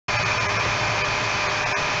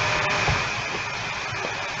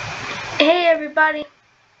everybody,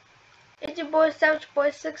 it's your boy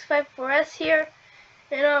SouchBoy654S here,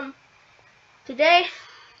 and today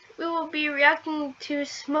we will be reacting to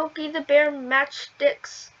Smokey the Bear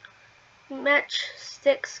Matchsticks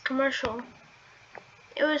commercial.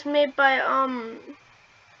 It was made by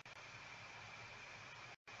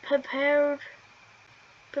Prepared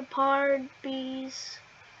Bees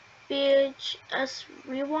VHS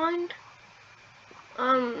Rewind. I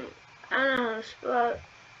don't know how to spell it.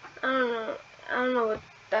 I don't know what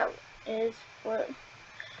that is, but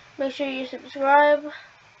make sure you subscribe.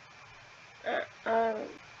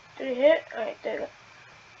 Did it hit? Alright, there you go.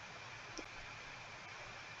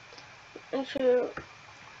 Make sure you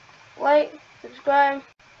like, subscribe,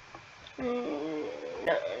 and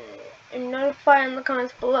notify in the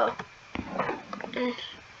comments below. And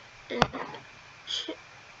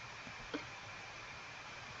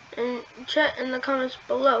chat in the comments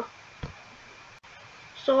below.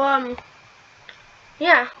 So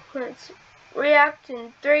yeah, let's react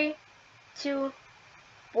in 3, 2,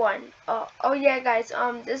 1. Oh yeah, guys.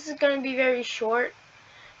 This is gonna be very short,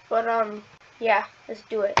 but yeah, let's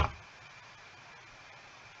do it.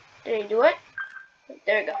 Did he do it?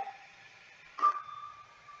 There we go.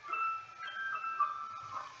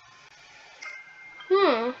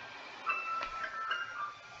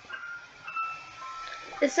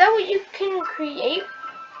 Is that what you can create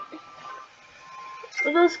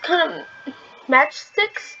with those kind of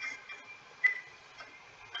matchsticks?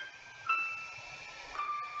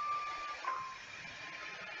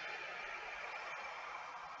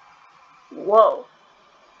 Whoa.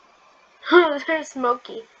 There's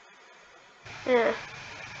Smokey. Yeah.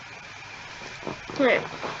 Wait.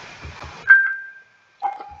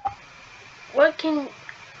 What can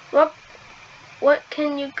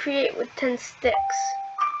you create with 10 sticks?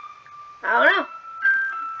 I don't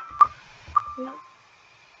know.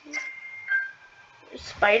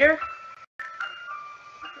 Spider?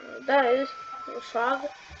 That is a frog.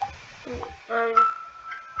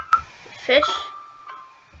 Fish.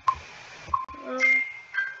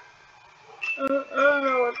 I don't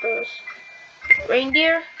know what those.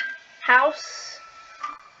 Reindeer. House.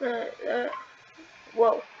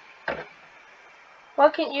 Whoa.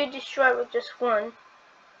 What can you destroy with just one?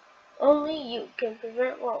 Only you can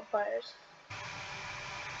prevent wildfires.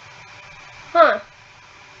 Huh.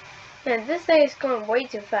 Man, this thing is going way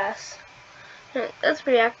too fast. Let's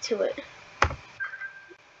react to it.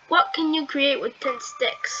 What can you create with 10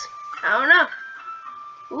 sticks? I don't know.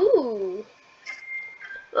 Ooh.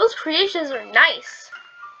 Those creations are nice.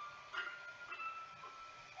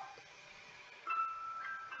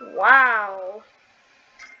 Wow.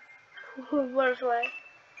 Butterfly.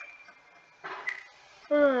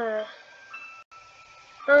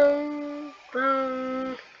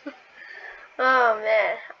 Oh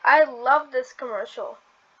man, I love this commercial.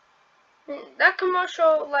 That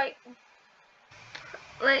commercial, like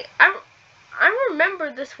I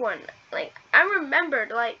remember this one. I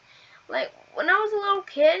remembered, like when I was a little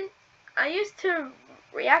kid, I used to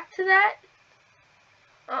react to that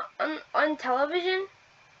on television,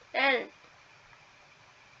 and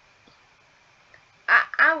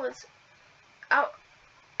I was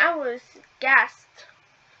gasped.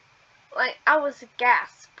 I was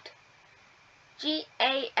gasped.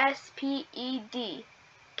 Gasped.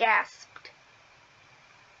 Gasped.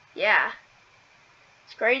 Yeah.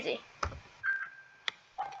 It's crazy.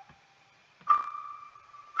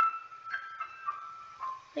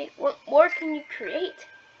 What more can you create?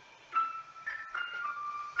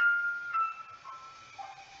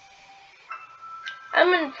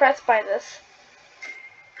 I'm impressed by this.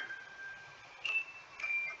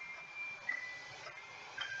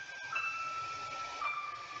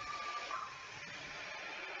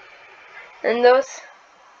 And those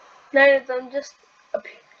 9 of them just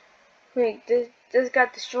this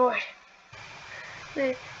got destroyed.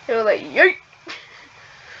 They were like, yeet!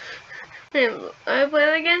 Man, I play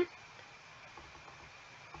it again?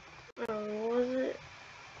 What was it?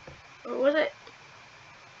 What was it?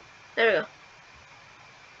 There we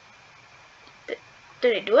go.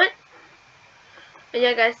 Did it do it? But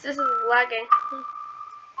yeah, guys, this is lagging.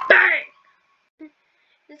 Bang!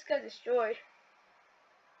 This got destroyed.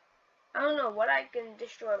 I don't know what I can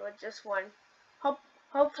destroy with just one.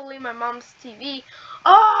 Hopefully my mom's TV.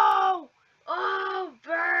 Oh! Oh,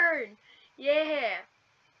 burn! Yeah.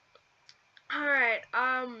 Alright,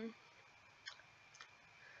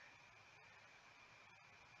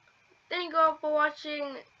 thank you all for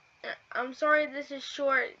watching. I'm sorry this is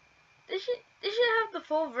short. They should have the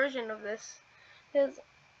full version of this. Because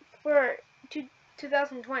for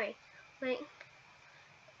 2020. Like,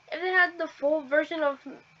 if they had the full version of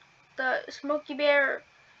the Smokey Bear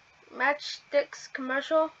Matchsticks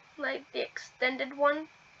commercial, like the extended one.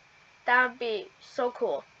 That would be so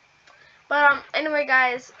cool. But anyway,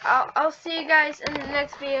 guys, I'll see you guys in the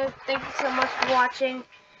next video. Thank you so much for watching.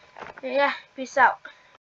 Yeah, peace out.